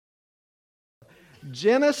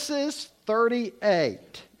Genesis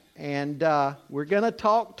 38. And we're going to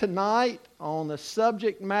talk tonight on the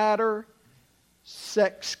subject matter,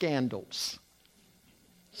 sex scandals.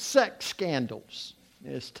 Sex scandals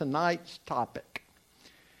is tonight's topic.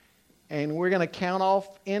 And we're going to count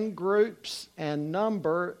off in groups and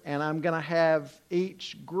number, and I'm going to have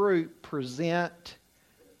each group present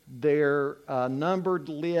their numbered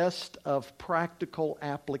list of practical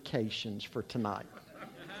applications for tonight.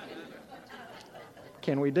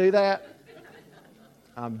 Can we do that?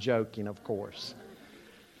 I'm joking, of course.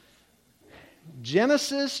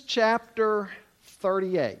 Genesis chapter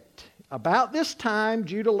 38. About this time,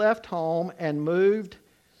 Judah left home and moved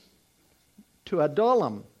to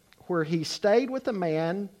Adullam, where he stayed with a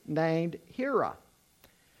man named Hira.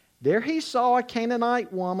 There he saw a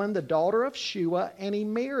Canaanite woman, the daughter of Shua, and he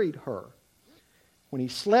married her. When he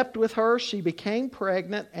slept with her, she became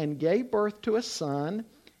pregnant and gave birth to a son,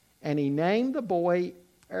 and he named the boy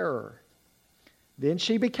Er. Then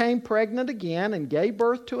she became pregnant again and gave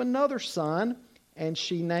birth to another son, and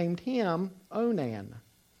she named him Onan.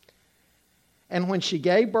 And when she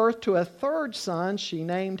gave birth to a third son, she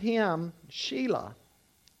named him Shelah.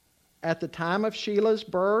 At the time of Shelah's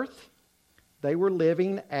birth, they were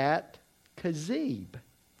living at Kezib.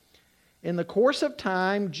 In the course of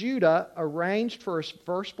time, Judah arranged for his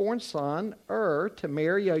firstborn son, to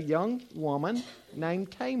marry a young woman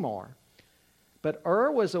named Tamar. But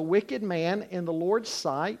was a wicked man in the Lord's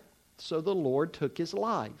sight, so the Lord took his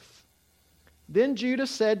life. Then Judah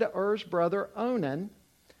said to Er's brother Onan,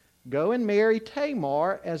 "Go and marry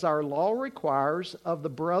Tamar, as our law requires of the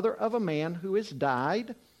brother of a man who has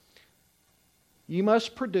died. You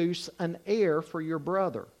must produce an heir for your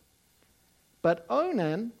brother." But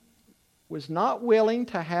Onan was not willing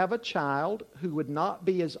to have a child who would not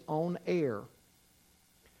be his own heir.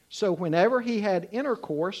 So whenever he had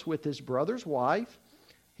intercourse with his brother's wife,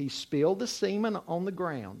 he spilled the semen on the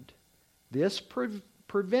ground. This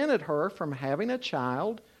prevented her from having a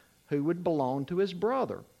child who would belong to his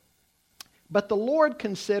brother. But the Lord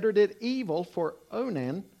considered it evil for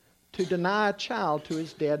Onan to deny a child to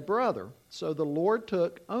his dead brother. So the Lord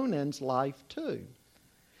took Onan's life too.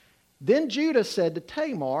 Then Judah said to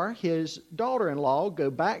Tamar, his daughter-in-law, "Go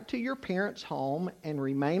back to your parents' home and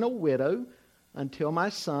remain a widow until my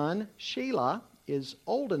son Shelah is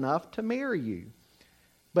old enough to marry you."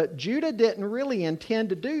 But Judah didn't really intend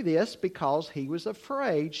to do this because he was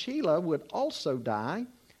afraid Shelah would also die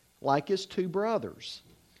like his two brothers.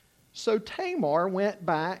 So Tamar went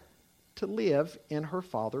back to live in her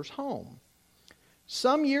father's home.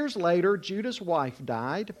 Some years later, Judah's wife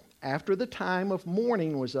died. After the time of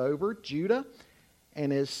mourning was over, Judah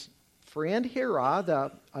and his friend Hira,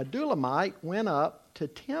 the Adullamite, went up to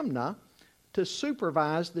Timnah to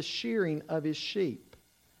supervise the shearing of his sheep.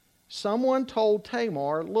 Someone told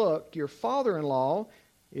Tamar, "Look, your father-in-law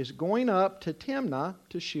is going up to Timnah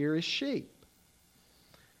to shear his sheep."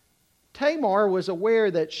 Tamar was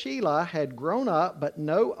aware that Shelah had grown up, but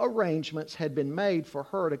no arrangements had been made for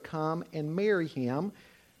her to come and marry him,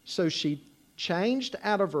 so she changed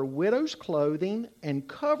out of her widow's clothing and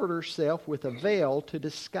covered herself with a veil to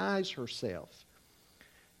disguise herself.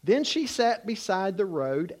 Then she sat beside the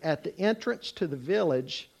road at the entrance to the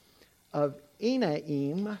village of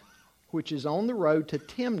Enaim, which is on the road to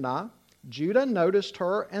Timnah. Judah noticed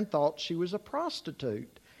her and thought she was a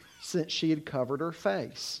prostitute, since she had covered her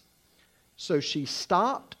face. So he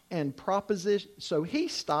stopped and propositioned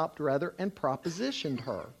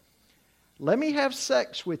her. "Let me have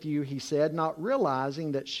sex with you," he said, not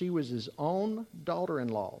realizing that she was his own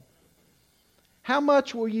daughter-in-law. "How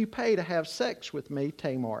much will you pay to have sex with me?"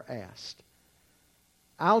 Tamar asked.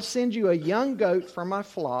 "I'll send you a young goat from my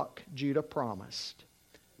flock," Judah promised.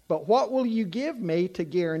 "But what will you give me to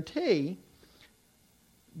guarantee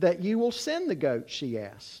that you will send the goat?" she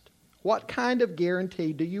asked. "What kind of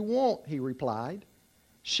guarantee do you want?" he replied.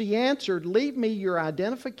 She answered, "Leave me your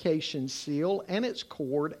identification seal and its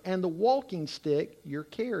cord and the walking stick you're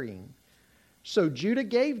carrying." So Judah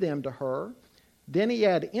gave them to her. Then he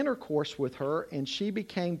had intercourse with her, and she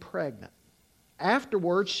became pregnant.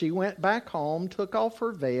 Afterwards, she went back home, took off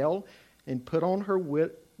her veil, and put on her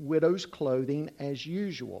widow's clothing as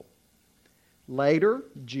usual. Later,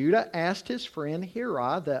 Judah asked his friend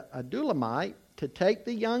Hira, the Adullamite, to take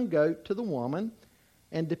the young goat to the woman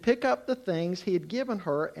and to pick up the things he had given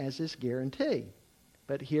her as his guarantee.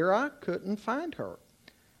 But Hira couldn't find her.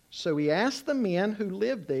 So he asked the men who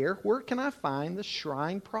lived there, "Where can I find the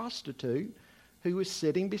shrine prostitute who was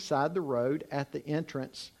sitting beside the road at the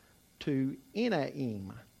entrance to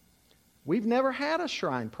Enaim?" "We've never had a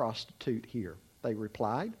shrine prostitute here," they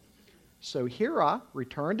replied. So Hira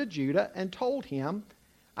returned to Judah and told him,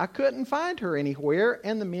 I couldn't find her anywhere,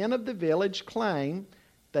 and the men of the village claim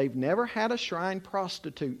they've never had a shrine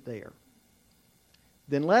prostitute there.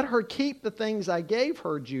 Then let her keep the things I gave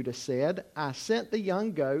her, Judah said. I sent the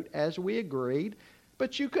young goat as we agreed,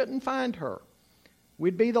 but you couldn't find her.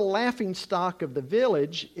 We'd be the laughingstock of the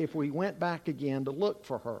village if we went back again to look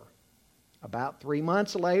for her. About 3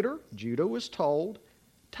 months later, Judah was told,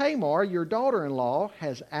 Tamar, your daughter-in-law,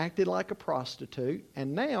 has acted like a prostitute,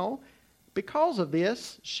 and now, because of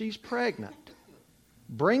this, she's pregnant.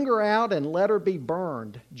 Bring her out and let her be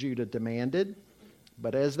burned, Judah demanded.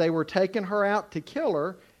 But as they were taking her out to kill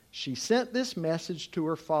her, she sent this message to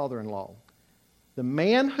her father-in-law. The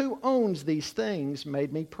man who owns these things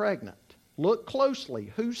made me pregnant. Look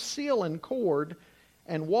closely. Whose seal and cord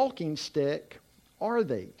and walking stick are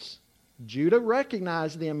these? Judah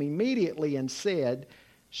recognized them immediately and said,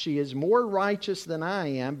 She is more righteous than I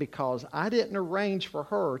am because I didn't arrange for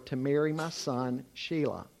her to marry my son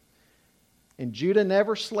Shelah. And Judah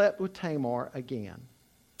never slept with Tamar again.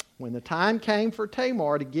 When the time came for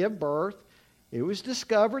Tamar to give birth, it was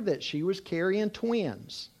discovered that she was carrying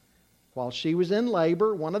twins. While she was in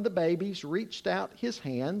labor, one of the babies reached out his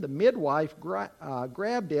hand. The midwife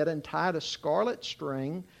grabbed it and tied a scarlet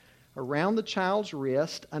string around the child's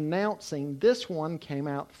wrist, announcing this one came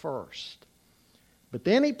out first. But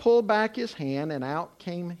then he pulled back his hand and out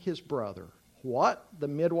came his brother. What? The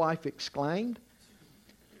midwife exclaimed.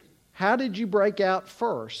 How did you break out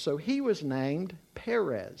first? So he was named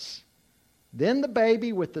Perez. Then the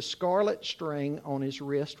baby with the scarlet string on his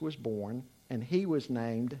wrist was born, and he was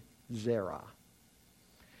named Zerah.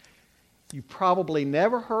 You've probably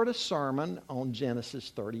never heard a sermon on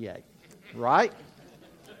Genesis 38, right?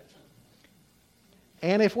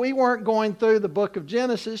 And if we weren't going through the book of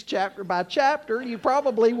Genesis chapter by chapter, you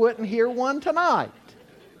probably wouldn't hear one tonight.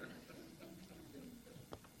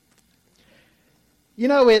 You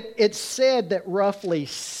know, it's said that roughly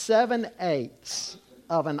 7/8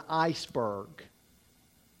 of an iceberg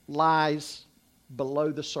lies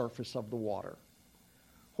below the surface of the water.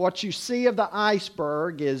 What you see of the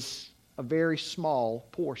iceberg is a very small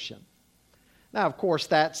portion. Now, of course,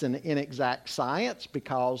 that's an inexact science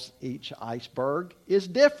because each iceberg is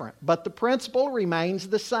different, but the principle remains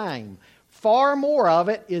the same. Far more of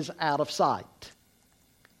it is out of sight.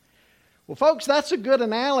 Well, folks, that's a good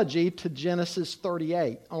analogy to Genesis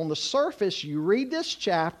 38. On the surface, you read this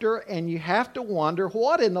chapter and you have to wonder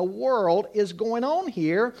what in the world is going on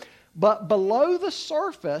here, but below the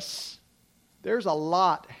surface, there's a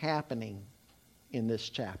lot happening in this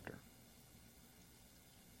chapter.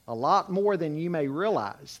 A lot more than you may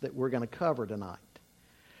realize that we're going to cover tonight.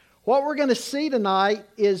 What we're going to see tonight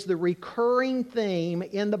is the recurring theme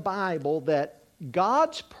in the Bible that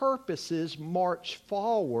God's purposes march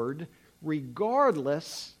forward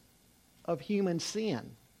regardless of human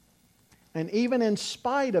sin, and even in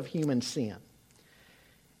spite of human sin.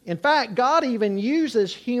 In fact, God even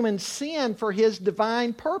uses human sin for His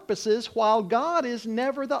divine purposes, while God is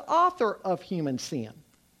never the author of human sin.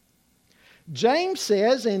 James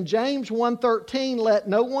says in James 1:13, let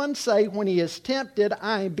no one say when he is tempted,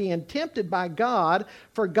 I am being tempted by God,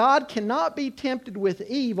 for God cannot be tempted with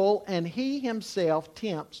evil, and He Himself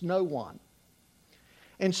tempts no one.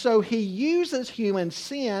 And so He uses human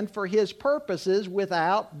sin for His purposes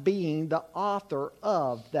without being the author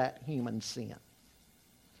of that human sin.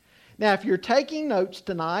 Now, if you're taking notes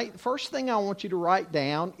tonight, the first thing I want you to write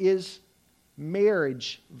down is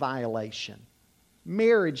marriage violation.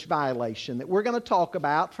 Marriage violation that we're going to talk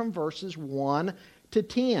about from verses 1 to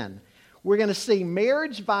 10. We're going to see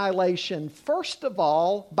marriage violation first of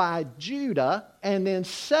all by Judah, and then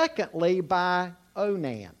secondly by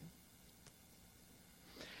Onan.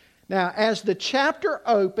 Now, as the chapter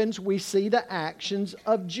opens, we see the actions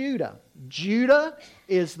of Judah. Judah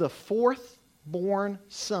is the fourth born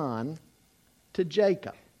son to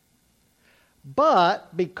Jacob.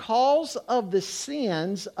 But because of the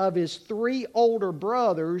sins of his three older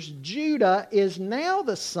brothers, Judah is now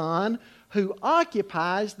the son who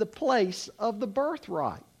occupies the place of the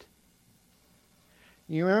birthright.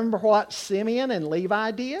 You remember what Simeon and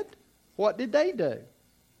Levi did? What did they do?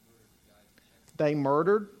 They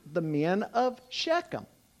murdered the men of Shechem.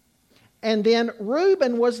 And then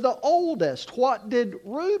Reuben was the oldest. What did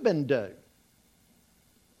Reuben do?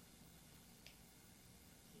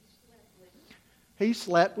 He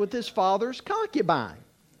slept with his father's concubine.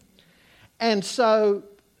 And so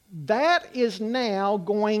that is now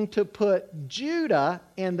going to put Judah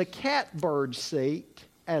in the catbird seat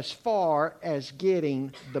as far as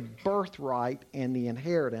getting the birthright and the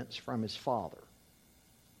inheritance from his father.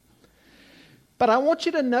 But I want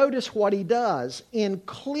you to notice what he does. In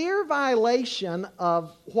clear violation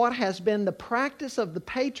of what has been the practice of the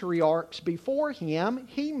patriarchs before him,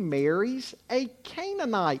 he marries a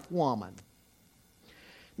Canaanite woman.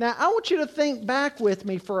 Now, I want you to think back with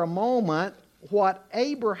me for a moment what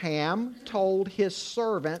Abraham told his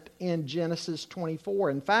servant in Genesis 24.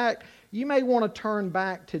 In fact, you may want to turn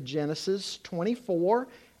back to Genesis 24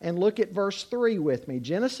 and look at verse 3 with me.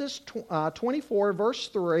 Genesis 24, verse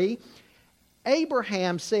 3.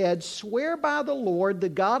 Abraham said, "Swear by the Lord, the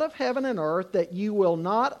God of heaven and earth, that you will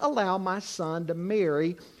not allow my son to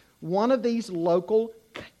marry one of these local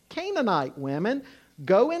Canaanite women.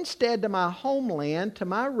 Go instead to my homeland, to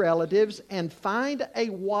my relatives, and find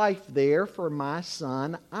a wife there for my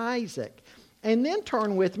son Isaac." And then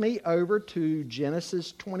turn with me over to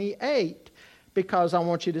Genesis 28, because I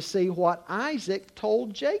want you to see what Isaac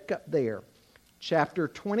told Jacob there. Chapter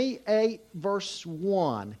 28, verse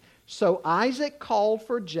 1. "So Isaac called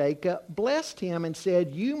for Jacob, blessed him, and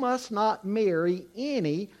said, 'You must not marry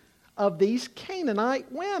any of these Canaanite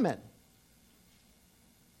women.'"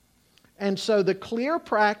 And so the clear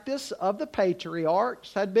practice of the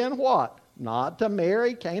patriarchs had been what? Not to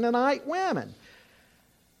marry Canaanite women.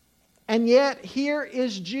 And yet here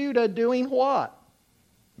is Judah doing what?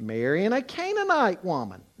 Marrying a Canaanite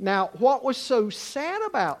woman. Now, what was so sad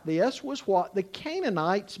about this was what the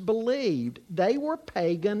Canaanites believed. They were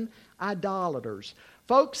pagan idolaters.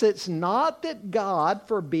 Folks, it's not that God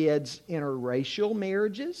forbids interracial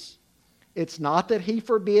marriages. It's not that He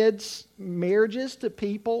forbids marriages to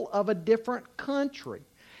people of a different country.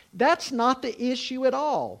 That's not the issue at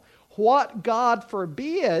all. What God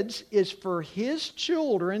forbids is for His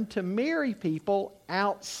children to marry people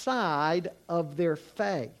outside of their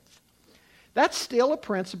faith. That's still a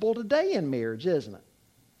principle today in marriage, isn't it?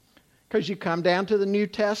 Because you come down to the New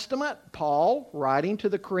Testament, Paul, writing to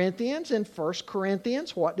the Corinthians in 1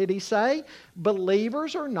 Corinthians, what did he say?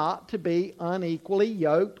 Believers are not to be unequally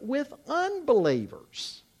yoked with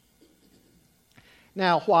unbelievers.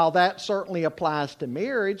 Now, while that certainly applies to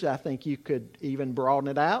marriage, I think you could even broaden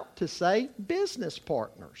it out to say business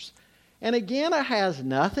partners. And again, it has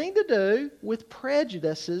nothing to do with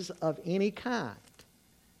prejudices of any kind.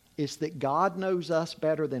 It's that God knows us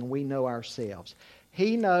better than we know ourselves.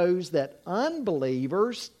 He knows that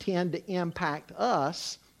unbelievers tend to impact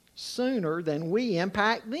us sooner than we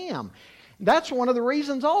impact them. That's one of the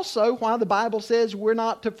reasons also why the Bible says we're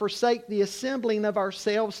not to forsake the assembling of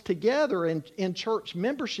ourselves together in church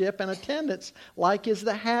membership and attendance, like is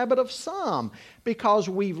the habit of some, because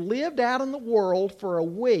we've lived out in the world for a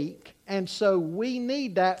week, and so we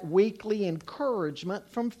need that weekly encouragement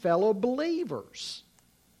from fellow believers.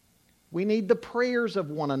 We need the prayers of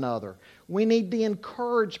one another. We need the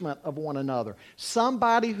encouragement of one another.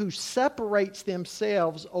 Somebody who separates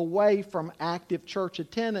themselves away from active church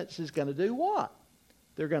attendance is going to do what?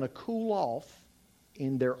 They're going to cool off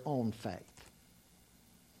in their own faith.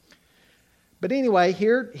 But anyway,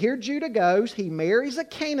 here Judah goes. He marries a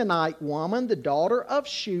Canaanite woman, the daughter of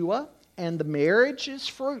Shua, and the marriage is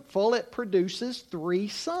fruitful. It produces 3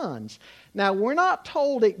 sons. Now, we're not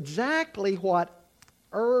told exactly what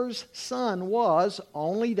Er's son was,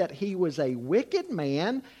 only that he was a wicked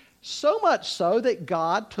man, so much so that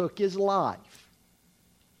God took his life.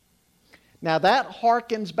 Now that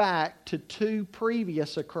harkens back to 2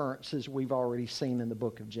 previous occurrences we've already seen in the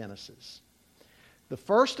book of Genesis. The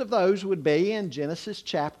first of those would be in Genesis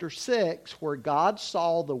chapter 6, where God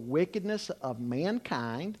saw the wickedness of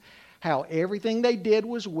mankind, how everything they did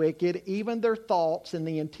was wicked, even their thoughts and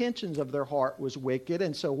the intentions of their heart was wicked.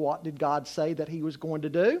 And so what did God say that He was going to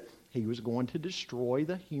do? He was going to destroy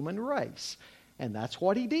the human race. And that's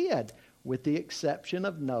what He did, with the exception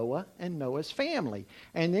of Noah and Noah's family.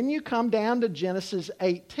 And then you come down to Genesis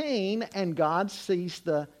 18, and God sees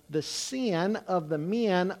the sin of the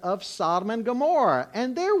men of Sodom and Gomorrah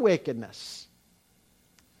and their wickedness.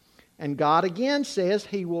 And God again says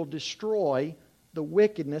He will destroy the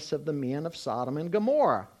wickedness of the men of Sodom and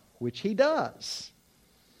Gomorrah, which He does.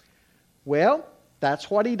 Well,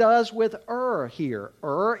 that's what He does with here.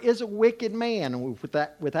 Is a wicked man. And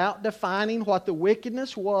without defining what the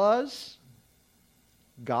wickedness was,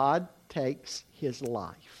 God takes his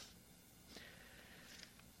life.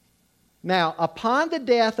 Now, upon the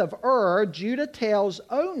death of Judah tells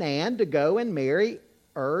Onan to go and marry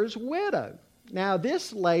Er's widow. Now,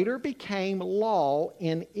 this later became law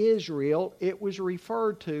in Israel. It was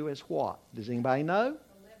referred to as what? Does anybody know?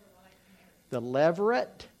 The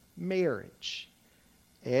Levirate marriage.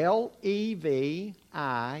 Levirate.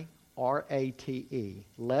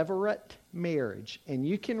 Levirate marriage. And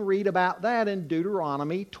you can read about that in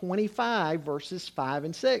Deuteronomy 25, verses 5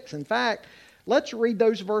 and 6. In fact, Let's read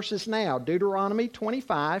those verses now. Deuteronomy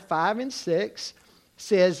 25, 5 and 6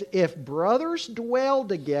 says, "If brothers dwell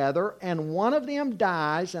together and one of them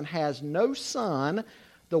dies and has no son,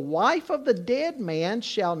 the wife of the dead man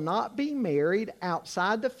shall not be married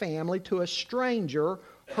outside the family to a stranger.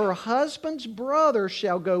 Her husband's brother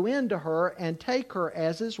shall go into her and take her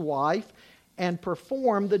as his wife and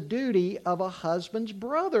perform the duty of a husband's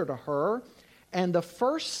brother to her. And the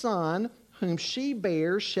first son whom she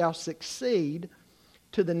bears shall succeed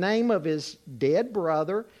to the name of his dead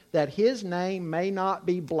brother, that his name may not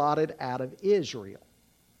be blotted out of Israel."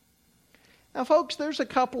 Now, folks, there's a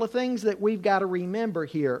couple of things that we've got to remember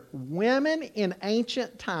here. Women in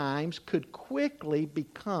ancient times could quickly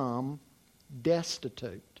become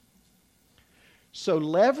destitute. So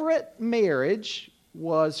levirate marriage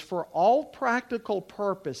was, for all practical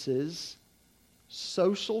purposes,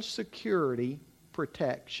 social security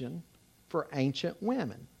protection for ancient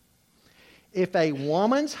women. If a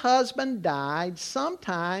woman's husband died,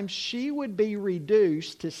 sometimes she would be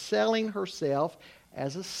reduced to selling herself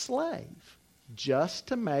as a slave just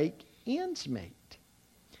to make ends meet.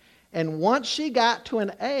 And once she got to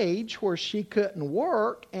an age where she couldn't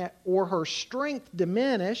work or her strength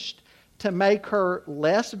diminished to make her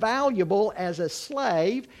less valuable as a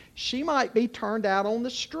slave, she might be turned out on the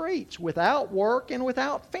streets without work and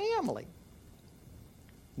without family.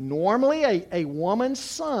 Normally, a woman's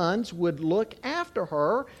sons would look after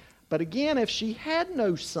her, but again, if she had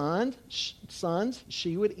no sons,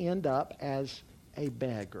 she would end up as a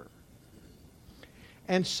beggar.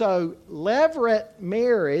 And so, levirate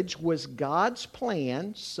marriage was God's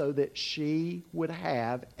plan so that she would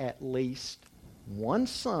have at least one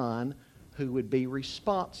son who would be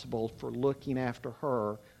responsible for looking after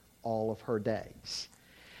her all of her days.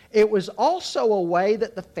 It was also a way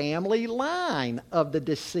that the family line of the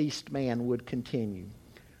deceased man would continue.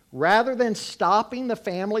 Rather than stopping the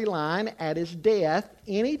family line at his death,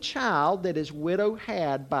 any child that his widow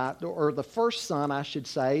had or the first son, I should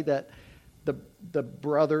say, that the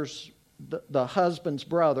husband's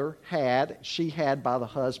brother had, she had by the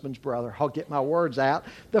husband's brother. I'll get my words out.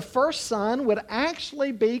 The first son would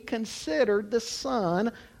actually be considered the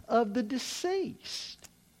son of the deceased.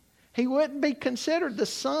 He wouldn't be considered the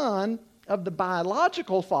son of the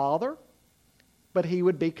biological father, but he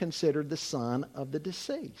would be considered the son of the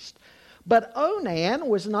deceased. But Onan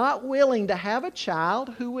was not willing to have a child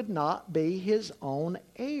who would not be his own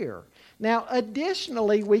heir. Now,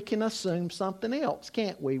 additionally, we can assume something else,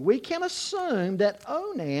 can't we? We can assume that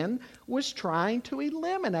Onan was trying to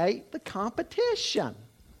eliminate the competition.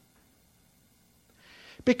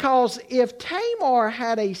 Because if Tamar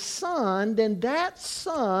had a son, then that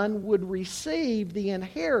son would receive the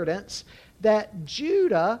inheritance that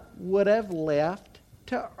Judah would have left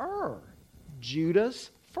to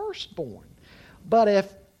Judah's firstborn. But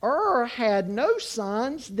if had no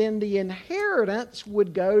sons, then the inheritance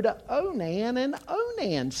would go to Onan and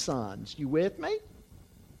Onan's sons. You with me?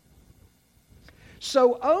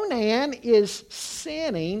 So Onan is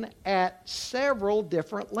sinning at several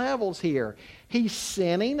different levels here. He's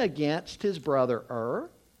sinning against his brother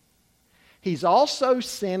He's also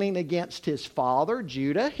sinning against his father,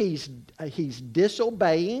 Judah. He's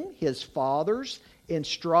disobeying his father's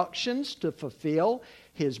instructions to fulfill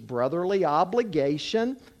his brotherly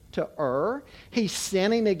obligation to He's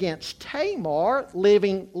sinning against Tamar,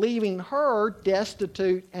 leaving her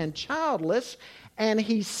destitute and childless. And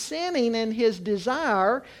he's sinning in his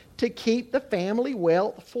desire to keep the family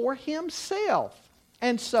wealth for himself.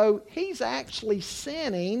 And so he's actually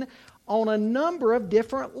sinning on a number of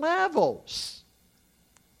different levels.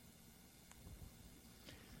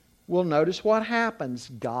 Well, notice what happens.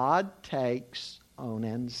 God takes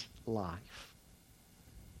Onan's life.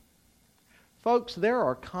 Folks, there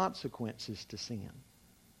are consequences to sin.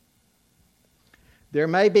 There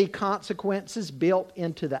may be consequences built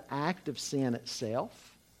into the act of sin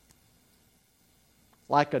itself,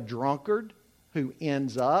 like a drunkard who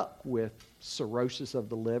ends up with cirrhosis of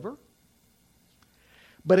the liver.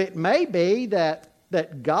 But it may be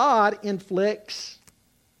that God inflicts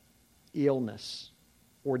illness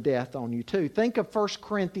or death on you too. Think of 1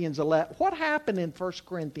 Corinthians 11. What happened in 1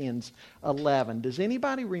 Corinthians 11? Does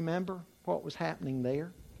anybody remember what was happening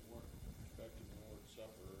there?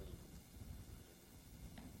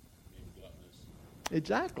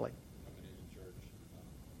 Exactly.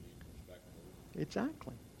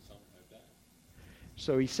 Exactly.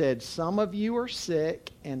 So he said, some of you are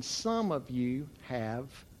sick and some of you have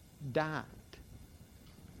died.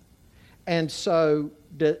 And so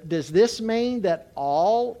does this mean that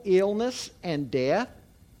all illness and death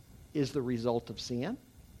is the result of sin?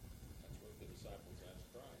 That's what the disciples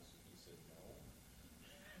asked Christ. He said, no.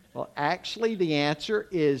 Well, actually, the answer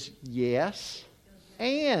is yes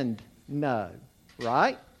and no,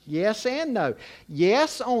 right? Yes and no.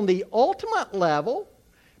 Yes, on the ultimate level,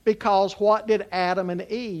 because what did Adam and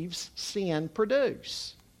Eve's sin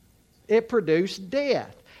produce? It produced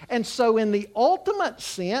death. And so in the ultimate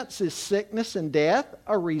sense, is sickness and death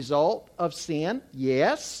a result of sin?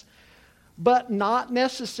 Yes, but not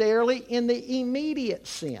necessarily in the immediate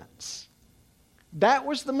sense. That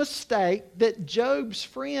was the mistake that Job's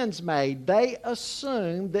friends made. They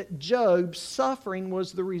assumed that Job's suffering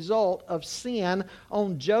was the result of sin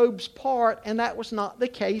on Job's part, and that was not the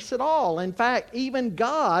case at all. In fact, even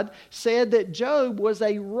God said that Job was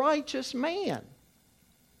a righteous man.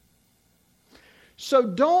 So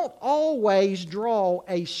don't always draw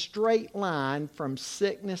a straight line from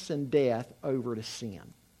sickness and death over to sin.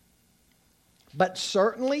 But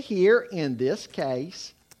certainly here in this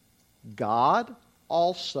case, God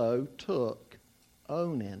also took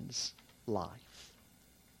Onan's life.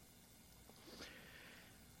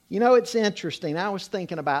 You know, it's interesting. I was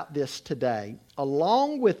thinking about this today.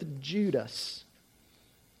 Along with Judas,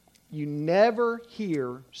 you never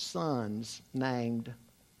hear sons named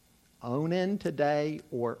Onan today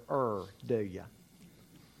or do you?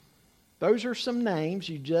 Those are some names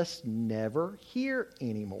you just never hear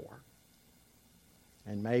anymore.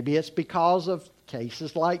 And maybe it's because of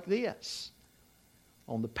cases like this.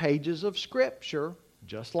 On the pages of Scripture,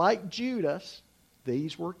 just like Judas,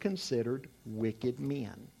 these were considered wicked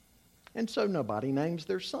men. And so nobody names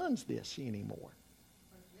their sons this anymore.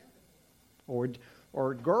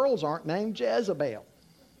 Or girls aren't named Jezebel.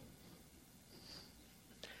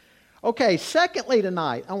 Okay, secondly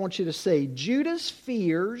tonight, I want you to see Judah's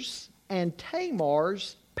fears and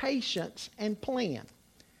Tamar's patience and plan.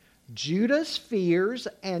 Judah's fears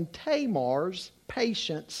and Tamar's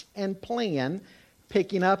patience and plan,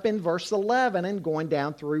 picking up in verse 11 and going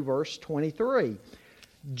down through verse 23.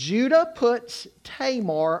 Judah puts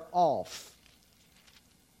Tamar off.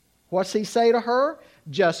 What's he say to her?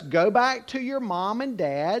 Just go back to your mom and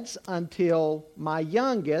dad's until my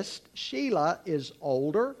youngest, Shelah, is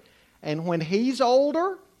older. And when he's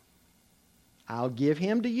older, I'll give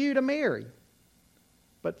him to you to marry.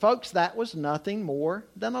 But folks, that was nothing more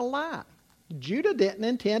than a lie. Judah didn't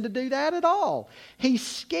intend to do that at all. He's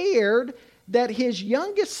scared that his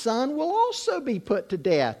youngest son will also be put to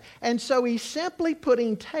death. And so he's simply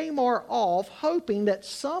putting Tamar off, hoping that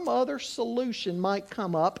some other solution might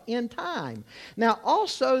come up in time. Now,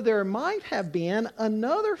 also, there might have been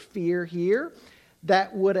another fear here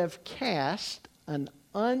that would have cast an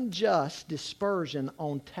unjust dispersion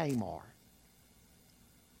on Tamar.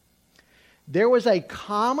 There was a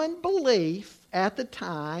common belief at the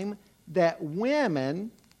time that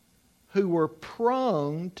women who were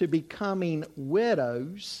prone to becoming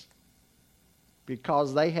widows,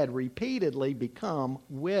 because they had repeatedly become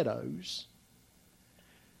widows,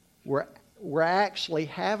 were actually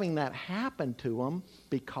having that happen to them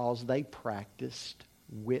because they practiced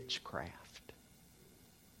witchcraft.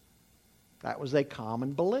 That was a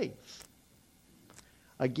common belief.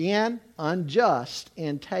 Again, unjust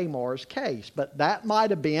in Tamar's case, but that might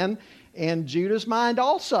have been in Judah's mind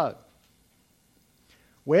also.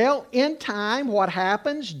 Well, in time, what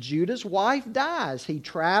happens? Judah's wife dies. He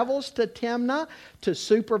travels to Timnah to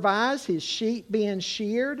supervise his sheep being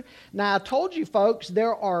sheared. Now, I told you folks,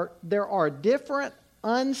 there are different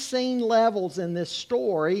unseen levels in this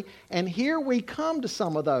story, and here we come to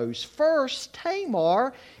some of those. First,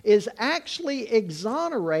 Tamar is actually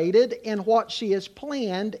exonerated in what she has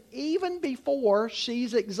planned even before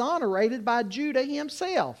she's exonerated by Judah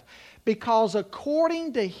himself. Because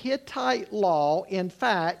according to Hittite law, in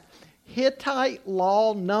fact, Hittite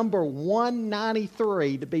law number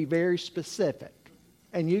 193 to be very specific,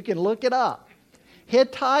 and you can look it up.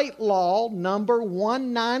 Hittite law number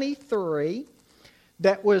 193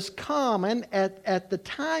 that was common at the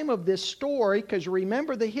time of this story, because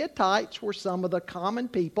remember the Hittites were some of the common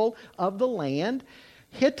people of the land.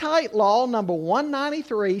 Hittite law number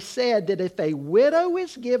 193 said that if a widow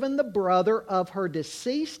is given the brother of her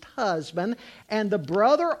deceased husband, and the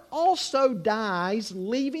brother also dies,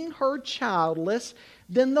 leaving her childless,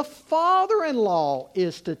 then the father-in-law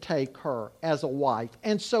is to take her as a wife.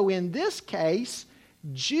 And so in this case,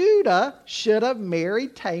 Judah should have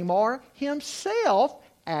married Tamar himself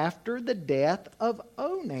after the death of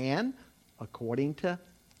Onan, according to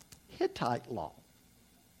Hittite law.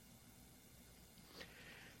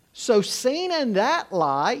 So seen in that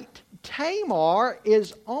light, Tamar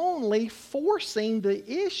is only forcing the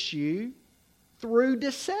issue through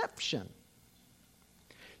deception.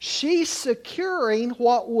 She's securing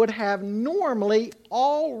what would have normally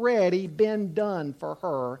already been done for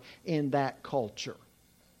her in that culture.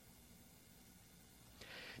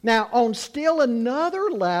 Now, on still another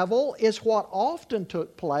level is what often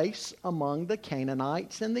took place among the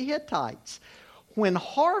Canaanites and the Hittites. When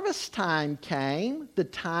harvest time came, the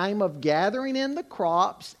time of gathering in the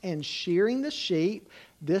crops and shearing the sheep,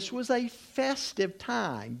 this was a festive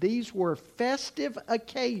time. These were festive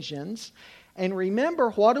occasions. And remember,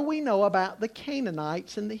 what do we know about the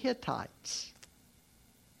Canaanites and the Hittites?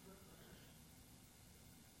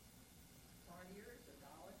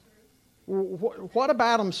 What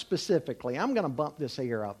about them specifically? I'm going to bump this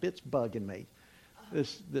air up. It's bugging me.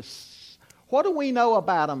 What do we know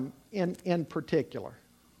about them in particular?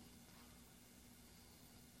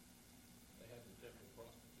 They had the temple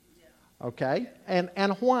prostitutes. Okay.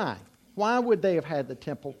 And why? Why would they have had the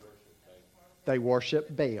temple? They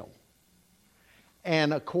worshiped Baal.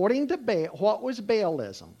 And according to Baal, what was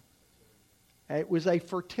Baalism? It was a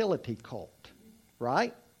fertility cult,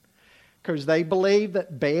 right? Because they believed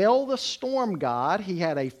that Baal, the storm god, he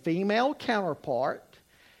had a female counterpart,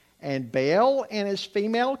 and Baal and his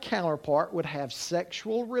female counterpart would have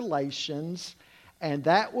sexual relations, and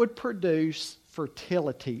that would produce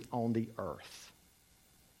fertility on the earth.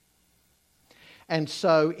 And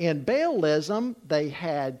so in Baalism, they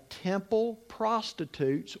had temple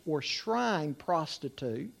prostitutes or shrine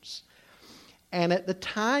prostitutes. And at the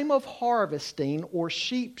time of harvesting or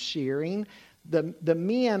sheep shearing, the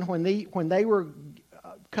men, when they were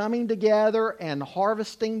coming together and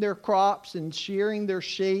harvesting their crops and shearing their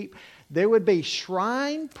sheep, there would be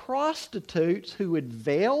shrine prostitutes who would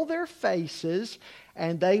veil their faces,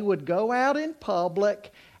 and they would go out in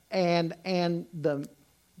public, and the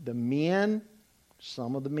men,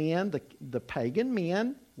 some of the men, the pagan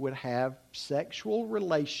men, would have sexual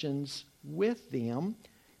relations with them,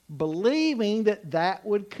 believing that that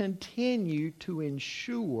would continue to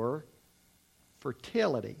ensure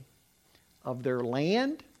fertility of their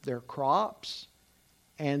land, their crops,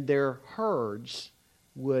 and their herds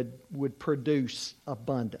would produce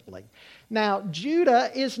abundantly. Now,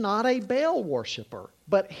 Judah is not a Baal worshiper,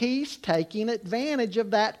 but he's taking advantage of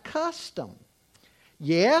that custom.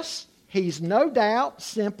 Yes, he's no doubt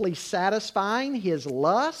simply satisfying his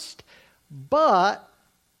lust, but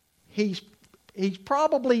he's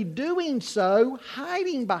probably doing so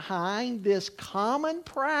hiding behind this common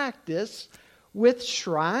practice with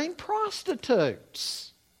shrine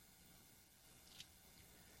prostitutes.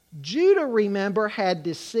 Judah, remember, had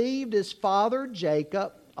deceived his father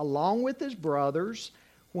Jacob along with his brothers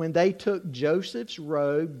when they took Joseph's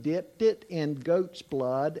robe, dipped it in goat's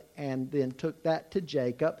blood, and then took that to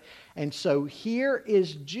Jacob. And so here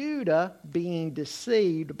is Judah being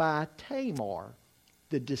deceived by Tamar.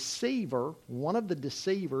 The deceiver, one of the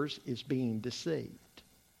deceivers, is being deceived.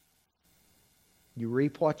 You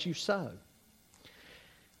reap what you sow.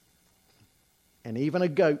 And even a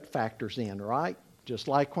goat factors in, right? Just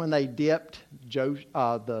like when they dipped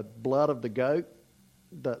the blood of the goat,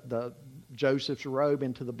 the Joseph's robe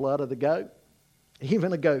into the blood of the goat,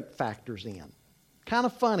 even a goat factors in. Kind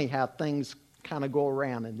of funny how things kind of go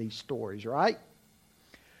around in these stories, right?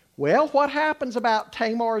 Well, what happens about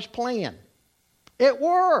Tamar's plan? It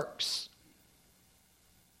works.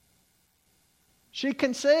 She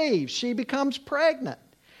conceives. She becomes pregnant.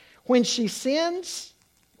 When she sends,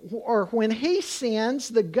 or when he sends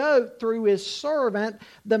the goat through his servant,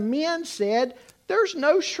 the men said, "There's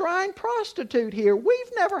no shrine prostitute here.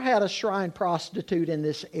 We've never had a shrine prostitute in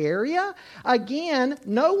this area." Again,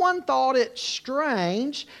 no one thought it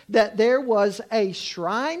strange that there was a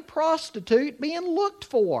shrine prostitute being looked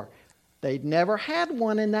for. They'd never had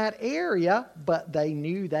one in that area, but they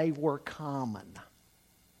knew they were common.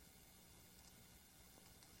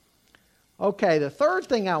 Okay, the third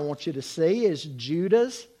thing I want you to see is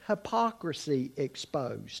Judah's hypocrisy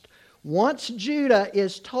exposed. Once Judah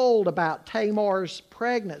is told about Tamar's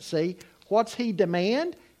pregnancy, what's he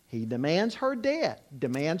demand? He demands her death.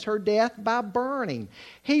 Demands her death by burning.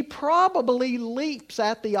 He probably leaps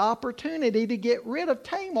at the opportunity to get rid of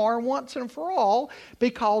Tamar once and for all,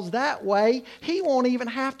 because that way he won't even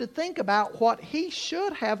have to think about what he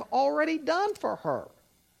should have already done for her.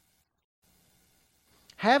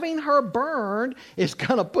 Having her burned is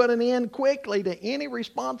going to put an end quickly to any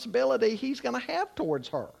responsibility he's going to have towards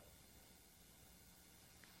her.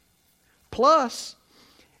 Plus,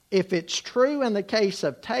 if it's true in the case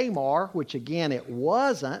of Tamar, which again it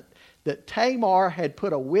wasn't, that Tamar had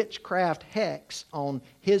put a witchcraft hex on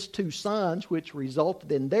his two sons, which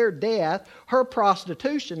resulted in their death, her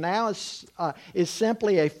prostitution now is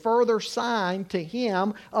simply a further sign to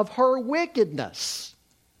him of her wickedness.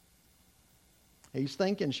 He's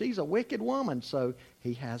thinking she's a wicked woman, so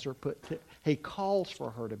he has her he calls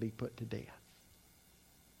for her to be put to death.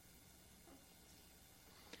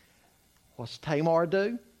 What's Tamar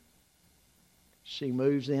do? She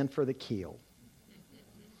moves in for the kill.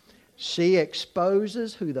 She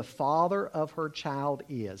exposes who the father of her child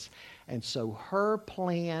is. And so her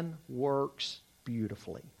plan works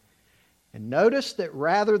beautifully. And notice that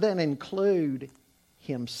rather than include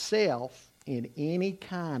himself in any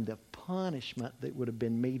kind of punishment that would have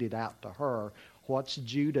been meted out to her, what's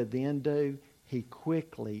Judah then do? He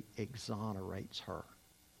quickly exonerates her.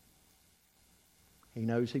 He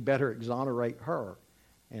knows he better exonerate her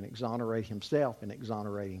and exonerate himself in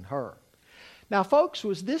exonerating her. Now, folks,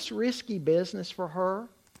 was this risky business for her?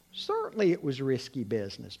 Certainly it was risky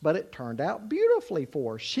business, but it turned out beautifully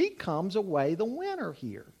for her. She comes away the winner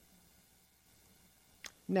here.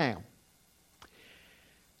 Now,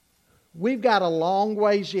 we've got a long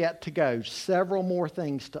ways yet to go, several more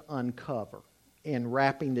things to uncover in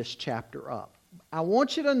wrapping this chapter up. I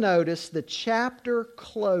want you to notice the chapter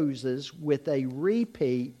closes with a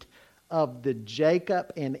repeat of the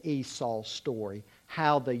Jacob and Esau story,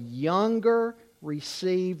 how the younger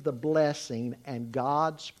received the blessing and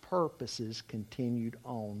God's purposes continued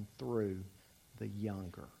on through the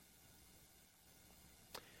younger.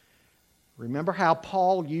 Remember how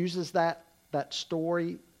Paul uses that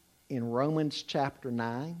story in Romans chapter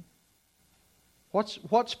 9?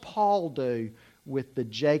 What's Paul do with the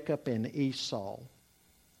Jacob and Esau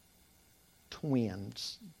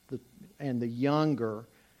twins and the younger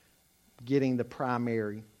getting the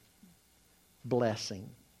primary blessing?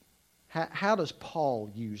 How does Paul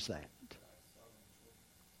use that?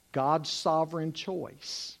 God's sovereign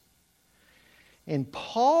choice. And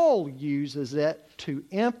Paul uses it to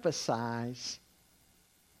emphasize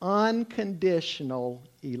unconditional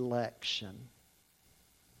election.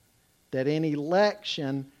 That in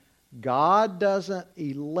election, God doesn't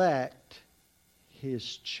elect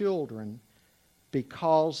His children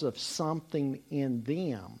because of something in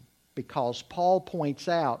them. Because Paul points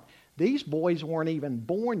out, these boys weren't even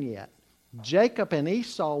born yet. Jacob and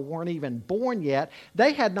Esau weren't even born yet.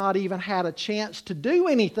 They had not even had a chance to do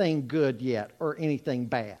anything good yet or anything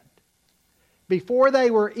bad. Before they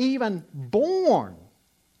were even born,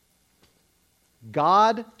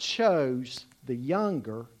 God chose the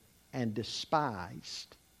younger and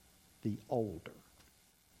despised the older.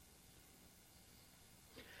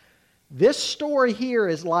 This story here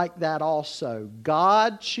is like that also.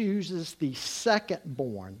 God chooses the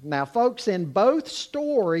second-born. Now, folks, in both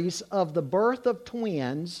stories of the birth of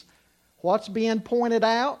twins, what's being pointed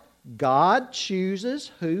out? God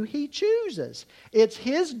chooses who He chooses. It's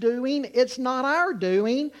His doing. It's not our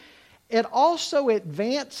doing. It also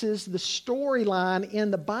advances the storyline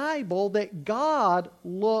in the Bible that God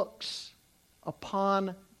looks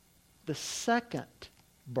upon the second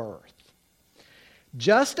birth.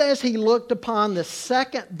 Just as He looked upon the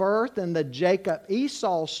second birth in the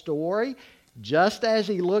Jacob-Esau story, just as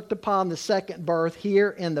He looked upon the second birth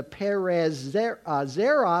here in the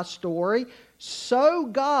Perez-Zerah story, so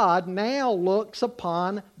God now looks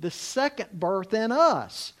upon the second birth in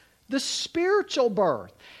us, the spiritual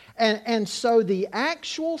birth. And so the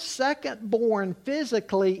actual second-born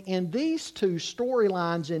physically in these two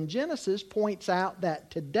storylines in Genesis points out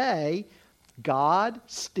that today God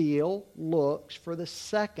still looks for the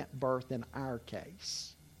second birth in our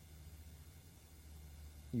case.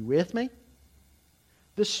 You with me?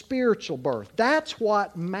 The spiritual birth. That's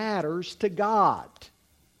what matters to God.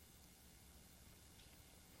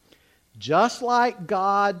 Just like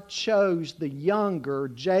God chose the younger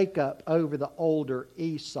Jacob over the older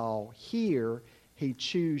Esau, here He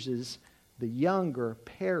chooses the younger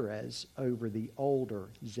Perez over the older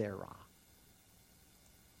Zerah.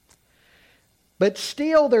 But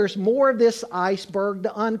still, there's more of this iceberg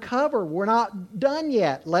to uncover. We're not done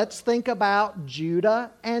yet. Let's think about Judah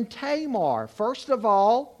and Tamar. First of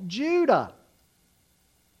all, Judah.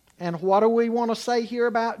 And what do we want to say here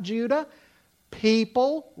about Judah?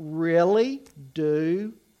 People really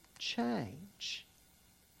do change.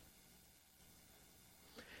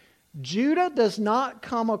 Judah does not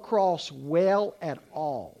come across well at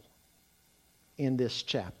all in this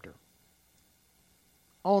chapter.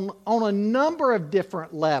 On a number of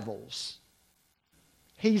different levels,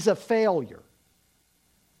 he's a failure.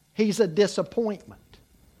 He's a disappointment.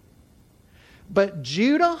 But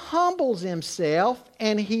Judah humbles himself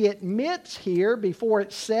and he admits here, before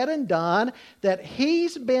it's said and done, that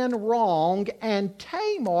he's been wrong and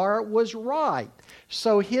Tamar was right.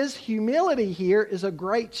 So his humility here is a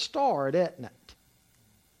great start, isn't it?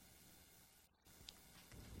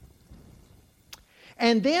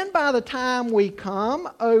 And then by the time we come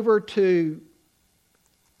over to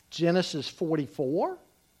Genesis 44,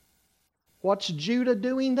 what's Judah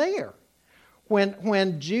doing there?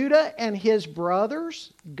 When Judah and his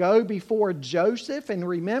brothers go before Joseph, and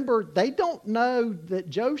remember, they don't know that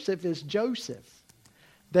Joseph is Joseph.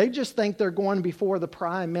 They just think they're going before the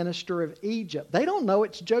prime minister of Egypt. They don't know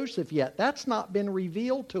it's Joseph yet. That's not been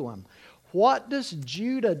revealed to them. What does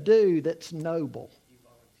Judah do that's noble?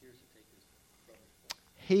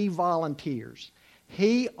 He volunteers.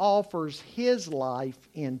 He offers his life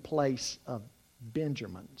in place of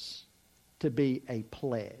Benjamin's to be a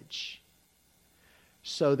pledge.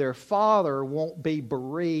 So their father won't be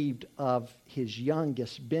bereaved of his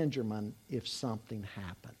youngest Benjamin if something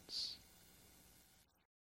happens.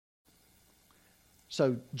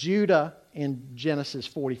 So Judah in Genesis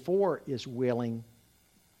 44 is willing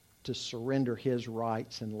to surrender his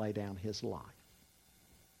rights and lay down his life.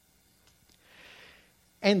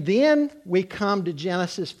 And then we come to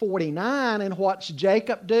Genesis 49, and what's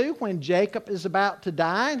Jacob do when Jacob is about to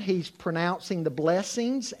die and he's pronouncing the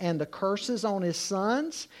blessings and the curses on his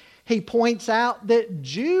sons? He points out that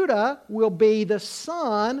Judah will be the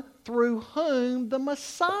son through whom the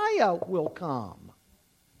Messiah will come.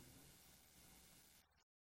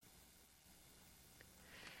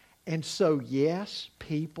 And so, yes,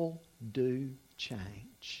 people do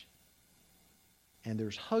change. And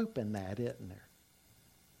there's hope in that, isn't there?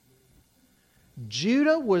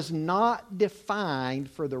 Judah was not defined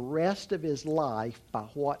for the rest of his life by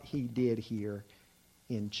what he did here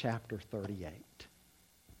in chapter 38.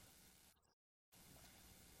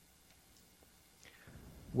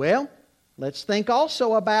 Well, let's think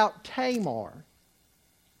also about Tamar.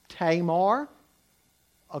 Tamar,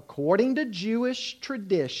 according to Jewish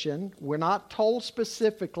tradition, we're not told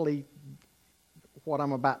specifically what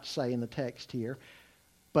I'm about to say in the text here,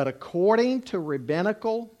 but according to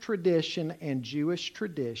rabbinical tradition and Jewish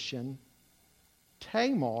tradition,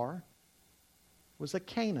 Tamar was a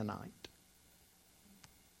Canaanite.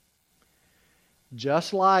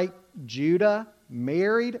 Just like Judah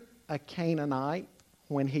married a Canaanite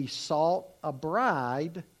when he sought a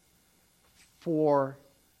bride for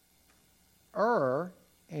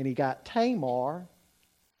and he got Tamar,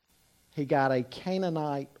 he got a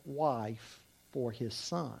Canaanite wife for his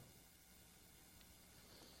son.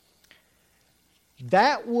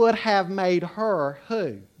 That would have made her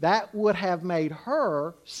who? That would have made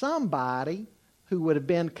her somebody who would have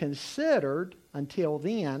been considered, until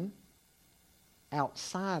then,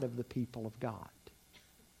 outside of the people of God.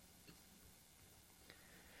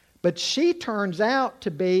 But she turns out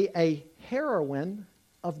to be a heroine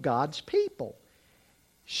of God's people.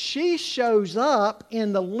 She shows up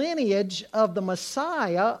in the lineage of the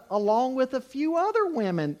Messiah along with a few other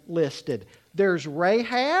women listed. There's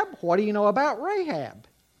Rahab. What do you know about Rahab?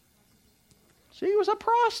 She was a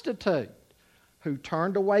prostitute who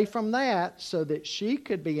turned away from that so that she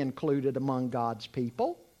could be included among God's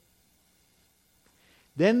people.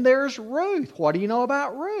 Then there's Ruth. What do you know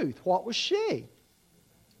about Ruth? What was she?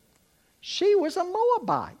 She was a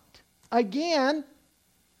Moabite. Again,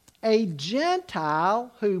 a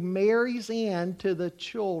Gentile who marries into the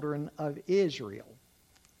children of Israel.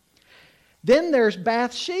 Then there's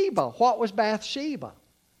Bathsheba. What was Bathsheba?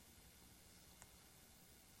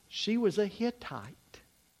 She was a Hittite,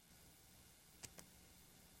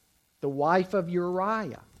 the wife of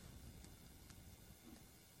Uriah,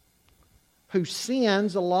 who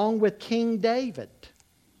sins along with King David.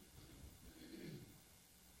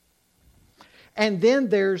 And then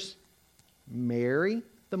there's Mary,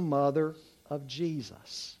 the mother of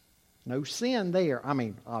Jesus. No sin there. I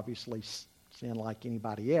mean, obviously sin like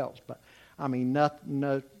anybody else, but I mean,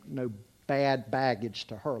 no bad baggage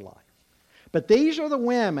to her life. But these are the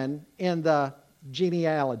women in the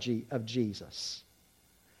genealogy of Jesus.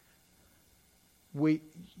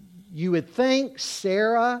 You would think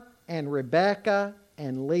Sarah and Rebecca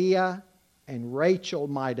and Leah and Rachel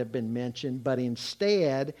might have been mentioned, but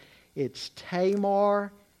instead it's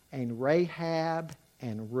Tamar and Rahab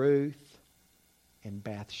and Ruth and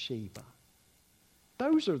Bathsheba.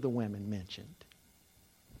 Those are the women mentioned.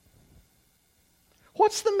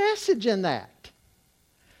 What's the message in that?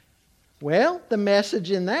 Well, the message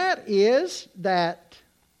in that is that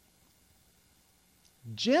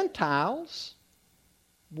Gentiles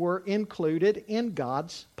were included in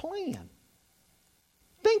God's plan.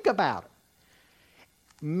 Think about it.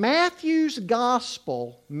 Matthew's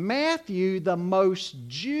gospel, Matthew, the most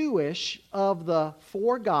Jewish of the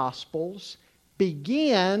four gospels,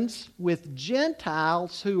 begins with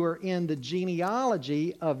Gentiles who are in the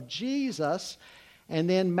genealogy of Jesus, And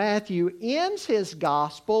then Matthew ends his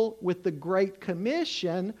gospel with the Great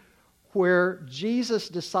Commission, where Jesus'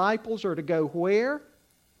 disciples are to go where?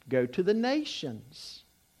 Go to the nations,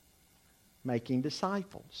 making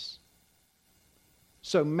disciples.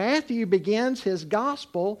 So Matthew begins his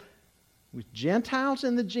gospel with Gentiles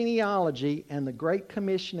in the genealogy and the Great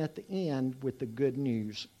Commission at the end with the good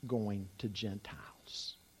news going to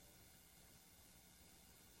Gentiles.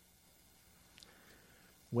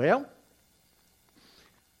 Well,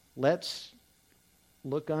 let's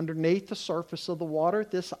look underneath the surface of the water at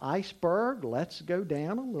this iceberg. Let's go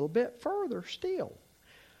down a little bit further still.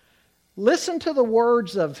 Listen to the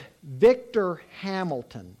words of Victor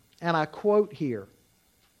Hamilton, and I quote here.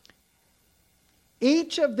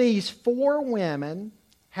 Each of these four women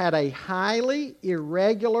had a highly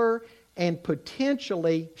irregular and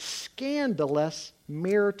potentially scandalous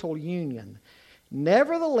marital union.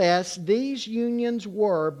 Nevertheless, these unions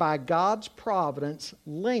were, by God's providence,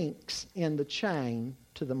 links in the chain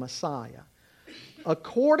to the Messiah.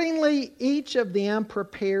 Accordingly, each of them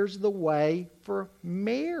prepares the way for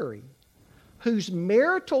Mary, whose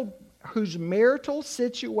marital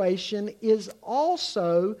situation is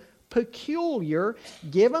also peculiar,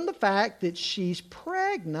 given the fact that she's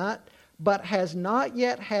pregnant but has not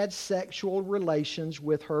yet had sexual relations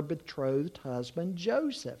with her betrothed husband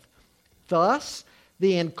Joseph. Thus,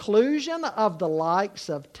 the inclusion of the likes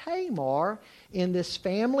of Tamar in this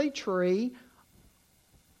family tree,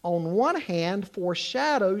 on one hand,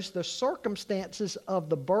 foreshadows the circumstances of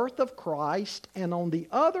the birth of Christ, and on the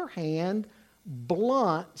other hand,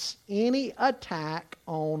 blunts any attack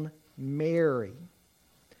on Mary.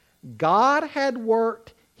 God had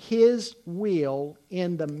worked His will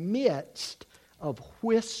in the midst of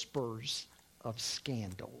whispers of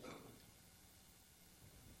scandal.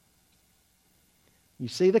 You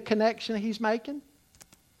see the connection He's making?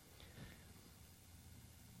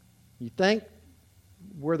 You think,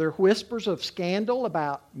 were there whispers of scandal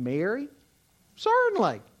about Mary?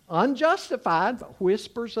 Certainly. Unjustified, but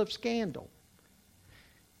whispers of scandal.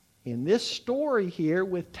 In this story here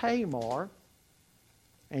with Tamar,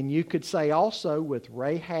 and you could say also with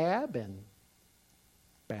Rahab and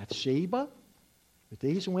Bathsheba, with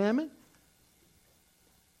these women,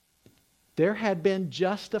 there had been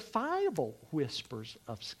justifiable whispers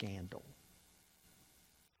of scandal.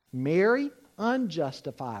 Mary,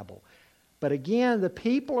 unjustifiable. But again, the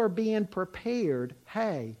people are being prepared.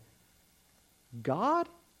 Hey, God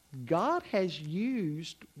has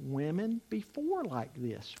used women before like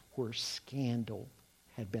this, where scandal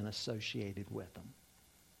had been associated with them.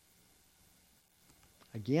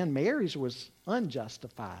 Again, Mary's was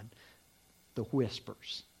unjustified, the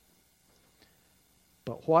whispers.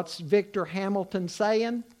 But what's Victor Hamilton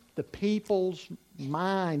saying? The people's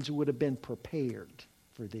minds would have been prepared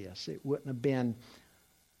for this. It wouldn't have been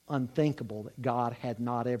unthinkable that God had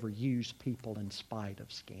not ever used people in spite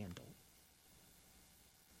of scandal.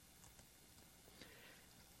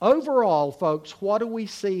 Overall, folks, what do we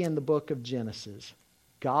see in the book of Genesis?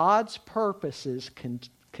 God's purposes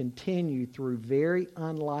continue through very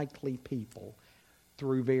unlikely people,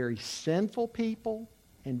 through very sinful people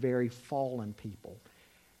and very fallen people.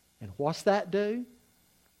 And what's that do?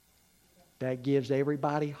 That gives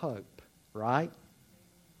everybody hope, right?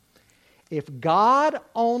 If God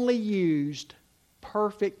only used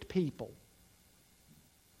perfect people,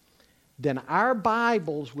 then our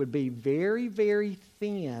Bibles would be very, very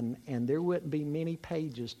thin, and there wouldn't be many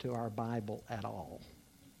pages to our Bible at all.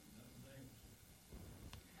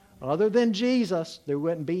 Other than Jesus, there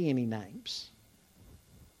wouldn't be any names.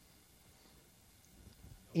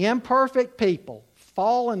 Imperfect people,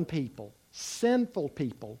 fallen people, sinful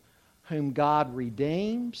people, whom God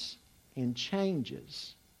redeems and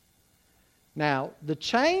changes. Now, the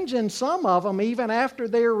change in some of them, even after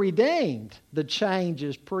they're redeemed, the change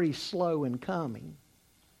is pretty slow in coming.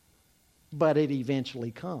 But it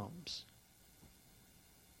eventually comes.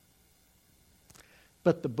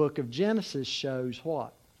 But the book of Genesis shows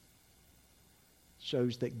what?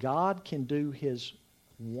 Shows that God can do His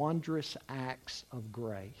wondrous acts of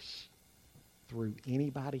grace through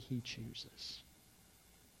anybody He chooses.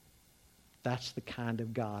 That's the kind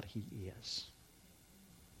of God He is.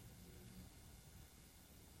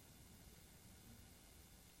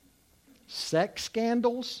 Sex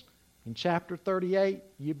scandals in chapter 38,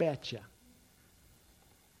 you betcha.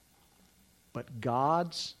 But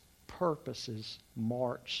God's purposes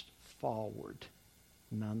marched forward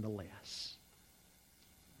nonetheless.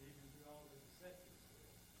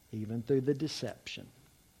 Even through the deception.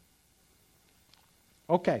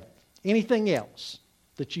 Okay, anything else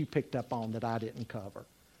that you picked up on that I didn't cover?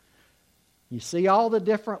 You see all the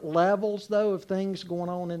different levels, though, of things going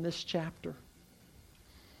on in this chapter?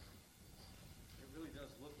 It really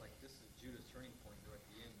does look like this is Judah's turning point there at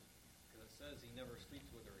the end, because it says he never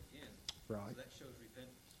sleeps with her again. Right. So that shows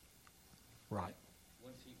repentance. Right.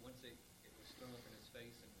 Once it was thrown up in his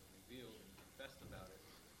face and was revealed and he confessed about it,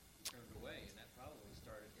 he turned away, and that probably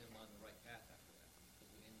started him on the right path after that,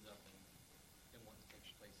 because it ends up in him wanting to take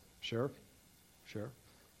the place of Sure. Sure.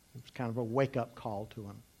 It was kind of a wake-up call to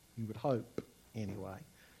him, you would hope, anyway.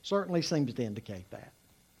 Certainly seems to indicate that.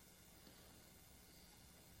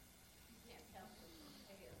 You can't help but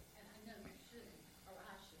compare, and I know you shouldn't, or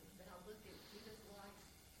I shouldn't, but I looked at Judah's life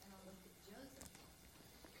and I looked at Joseph's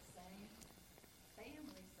life. Same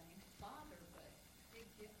family, same father, but big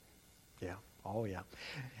difference. Yeah. Oh, yeah.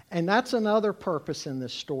 And that's another purpose in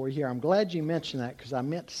this story here. I'm glad you mentioned that because I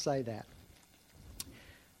meant to say that.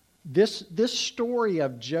 This story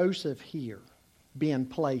of Joseph here, being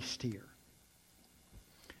placed here,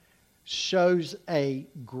 shows a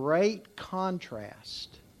great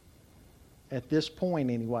contrast, at this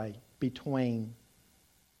point anyway, between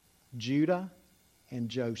Judah and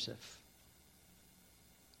Joseph.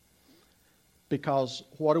 Because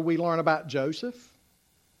what do we learn about Joseph?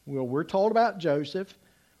 Well, we're told about Joseph.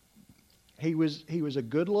 He was a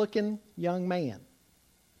good-looking young man.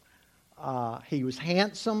 He was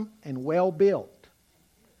handsome and well-built.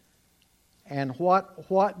 And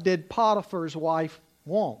what did Potiphar's wife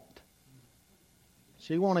want?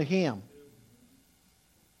 She wanted him.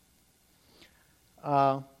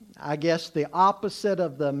 I guess the opposite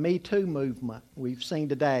of the Me Too movement we've seen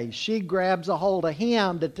today. She grabs a hold of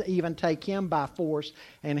him to even take him by force,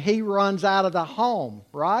 and he runs out of the home,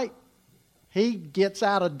 right? He gets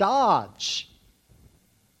out of Dodge.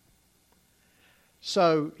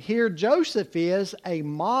 So here Joseph is a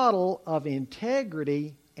model of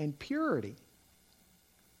integrity and purity.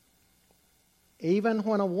 Even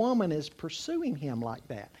when a woman is pursuing him like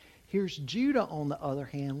that. Here's Judah on the other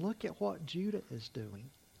hand. Look at what Judah is doing.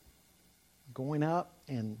 Going up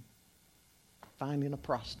and finding a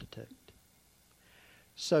prostitute.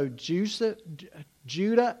 So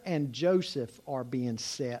Judah and Joseph are being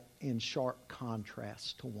set in sharp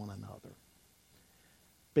contrast to one another.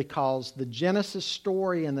 Because the Genesis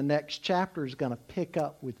story in the next chapter is going to pick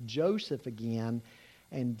up with Joseph again.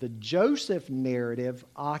 And the Joseph narrative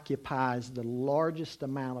occupies the largest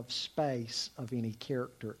amount of space of any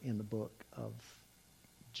character in the book of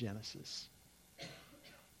Genesis.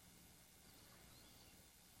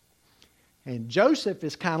 And Joseph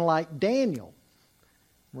is kind of like Daniel.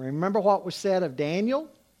 Remember what was said of Daniel?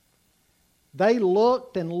 They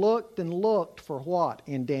looked and looked and looked for what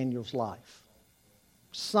in Daniel's life?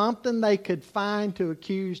 Something they could find to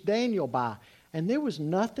accuse Daniel by. And there was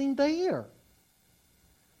nothing there.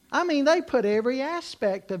 I mean, they put every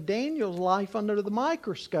aspect of Daniel's life under the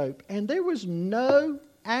microscope, and there was no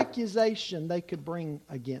accusation they could bring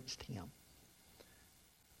against him.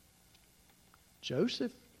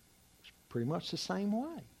 Joseph was pretty much the same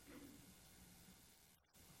way.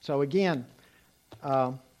 So again,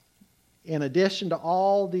 in addition to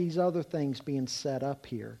all these other things being set up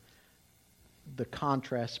here, the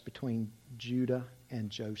contrast between Judah and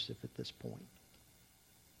Joseph at this point.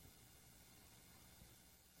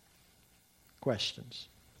 Questions?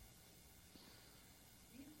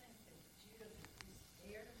 Do you think that Judah was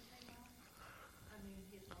scared of Tamar? I mean,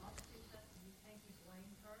 he had lost his husband. Do you think he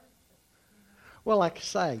blamed her? Well, like I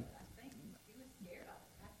say, I think he was scared of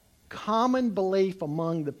it. common belief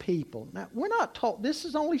among the people. Now, we're not told, this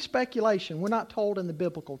is only speculation. We're not told in the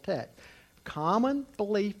biblical text. Common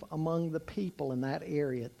belief among the people in that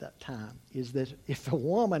area at that time is that if a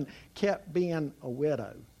woman kept being a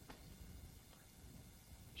widow,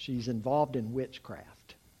 she's involved in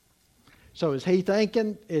witchcraft. So is he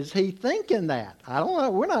thinking that? I don't know.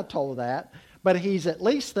 We're not told that. But he's at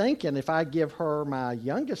least thinking, if I give her my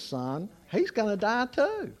youngest son, he's going to die too.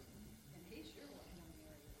 And he sure wasn't on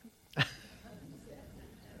the area.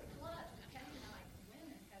 Plus, Canaanite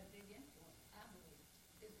women had a big influence, I believe.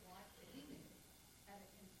 His wife that he knew had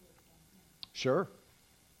an influence on him. Sure.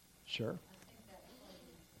 I think that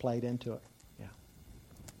Played into it. Yeah.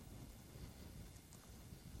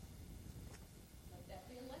 let that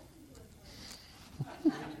be a lesson to us.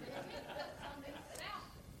 Some mix it out.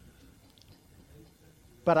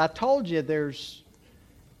 But I told you there's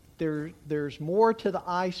more to the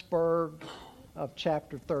iceberg of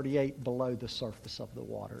chapter 38 below the surface of the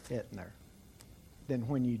water, isn't there? Than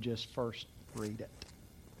when you just first read it.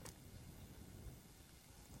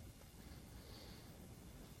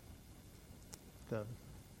 The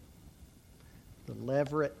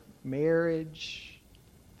Levirate marriage,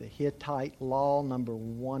 the Hittite law, number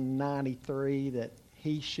 193, that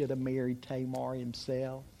he should have married Tamar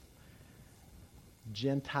himself.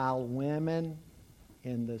 Gentile women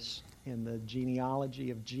in the genealogy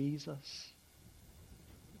of Jesus,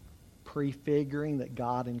 prefiguring that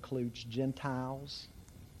God includes Gentiles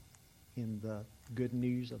in the good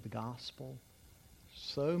news of the gospel.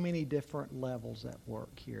 So many different levels at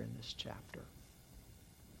work here in this chapter.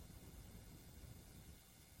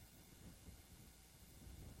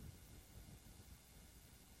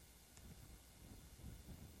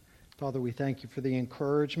 Father, we thank you for the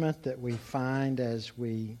encouragement that we find as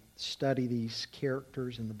we study these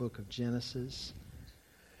characters in the book of Genesis.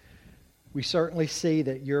 We certainly see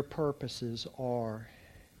that your purposes are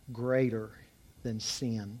greater than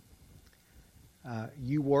sin.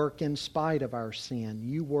 You work in spite of our sin.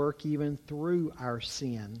 You work even through our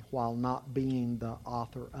sin while not being the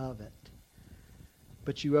author of it.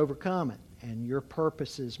 But you overcome it, and your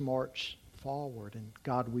purposes march forward. And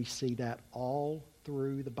God, we see that all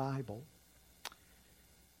through the Bible.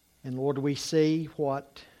 And Lord, we see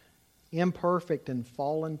what imperfect and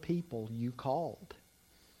fallen people you called.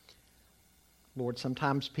 Lord,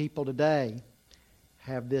 sometimes people today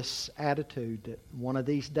have this attitude that one of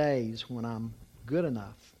these days when I'm good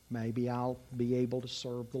enough, maybe I'll be able to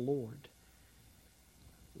serve the Lord.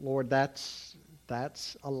 Lord, that's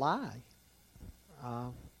a lie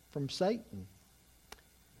from Satan.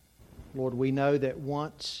 Lord, we know that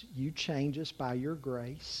once you change us by your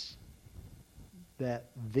grace, that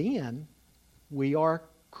then we are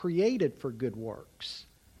created for good works.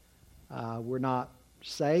 We're not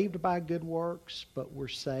saved by good works, but we're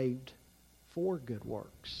saved for good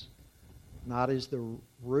works. Not as the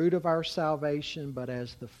root of our salvation, but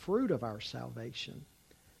as the fruit of our salvation.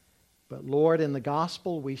 But Lord, in the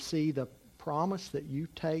gospel we see the promise that you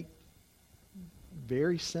take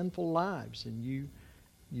very sinful lives and you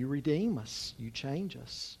redeem us, you change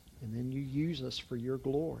us, and then you use us for your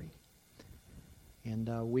glory. And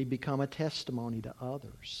we become a testimony to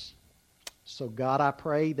others. So God, I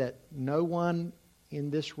pray that no one in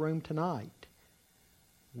this room tonight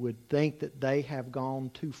would think that they have gone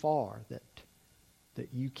too far, that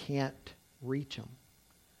you can't reach them.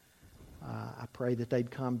 I pray that they'd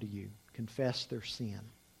come to you, confess their sin,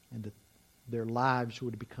 and that their lives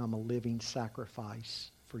would become a living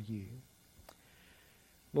sacrifice for you.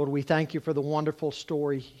 Lord, we thank you for the wonderful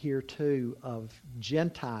story here too of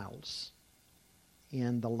Gentiles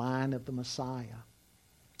in the line of the Messiah.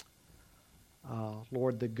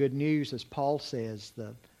 Lord, the good news, as Paul says,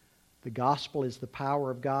 the gospel is the power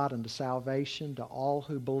of God unto salvation to all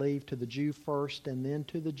who believe, to the Jew first and then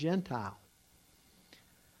to the Gentile.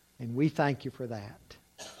 And we thank you for that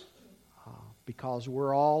because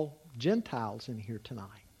we're all Gentiles in here tonight.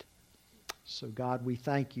 So God, we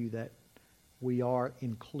thank you that we are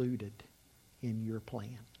included in your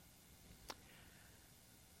plan.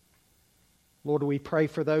 Lord, we pray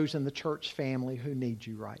for those in the church family who need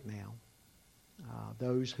you right now.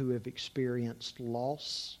 Those who have experienced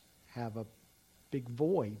loss, have a big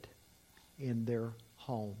void in their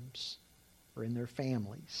homes or in their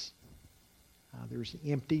families. There's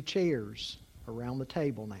empty chairs around the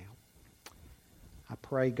table now. I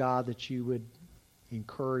pray, God, that you would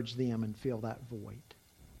encourage them and fill that void.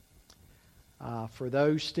 For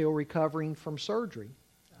those still recovering from surgery,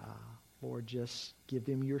 Lord, just give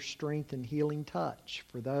them your strength and healing touch.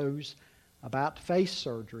 For those about to face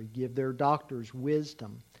surgery, give their doctors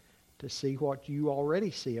wisdom to see what you already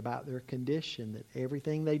see about their condition, that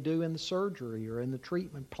everything they do in the surgery or in the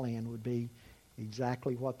treatment plan would be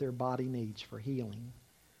exactly what their body needs for healing.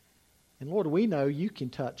 And Lord, we know you can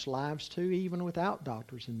touch lives too, even without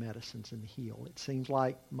doctors and medicines, and heal. It seems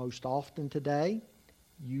like most often today,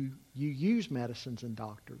 you use medicines and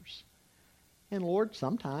doctors. And Lord,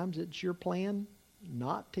 sometimes it's your plan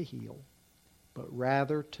not to heal, but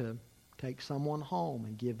rather to take someone home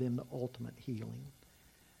and give them the ultimate healing.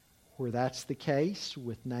 Where that's the case,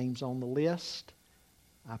 with names on the list,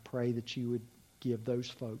 I pray that you would give those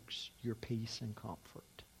folks your peace and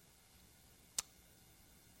comfort.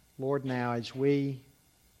 Lord, now as we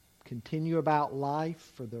continue about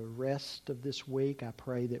life for the rest of this week, I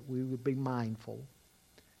pray that we would be mindful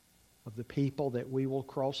of the people that we will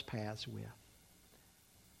cross paths with,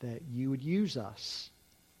 that you would use us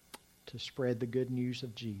to spread the good news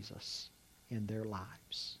of Jesus in their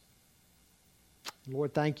lives.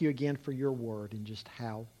 Lord, thank you again for your word and just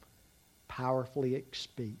how powerfully it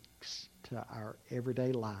speaks to our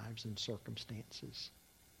everyday lives and circumstances.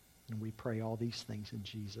 And we pray all these things in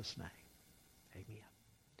Jesus' name. Amen.